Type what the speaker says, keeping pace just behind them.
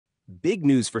Big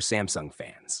news for Samsung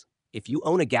fans. If you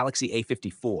own a Galaxy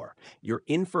A54, you're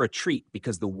in for a treat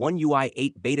because the One UI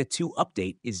 8 Beta 2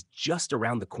 update is just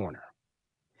around the corner.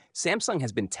 Samsung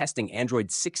has been testing Android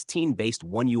 16 based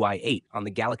One UI 8 on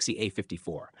the Galaxy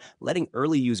A54, letting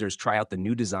early users try out the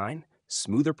new design,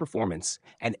 smoother performance,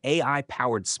 and AI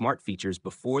powered smart features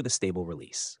before the stable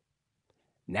release.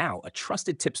 Now, a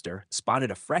trusted tipster spotted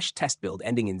a fresh test build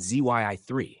ending in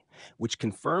ZYI3, which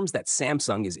confirms that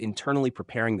Samsung is internally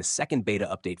preparing the second beta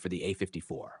update for the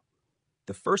A54.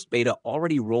 The first beta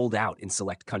already rolled out in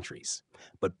select countries,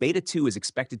 but Beta 2 is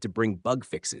expected to bring bug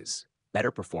fixes,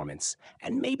 better performance,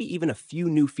 and maybe even a few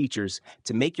new features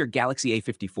to make your Galaxy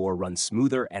A54 run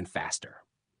smoother and faster.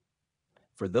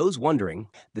 For those wondering,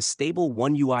 the stable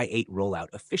One UI 8 rollout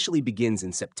officially begins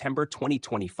in September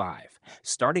 2025,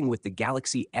 starting with the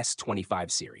Galaxy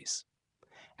S25 series.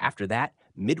 After that,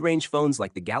 mid-range phones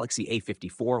like the Galaxy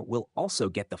A54 will also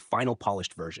get the final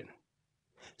polished version.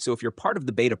 So if you're part of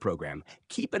the beta program,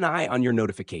 keep an eye on your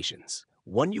notifications.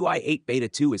 One UI 8 Beta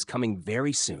 2 is coming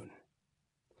very soon.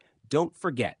 Don't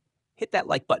forget, hit that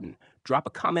like button, drop a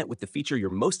comment with the feature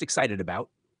you're most excited about,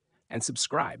 and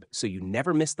subscribe so you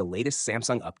never miss the latest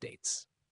Samsung updates.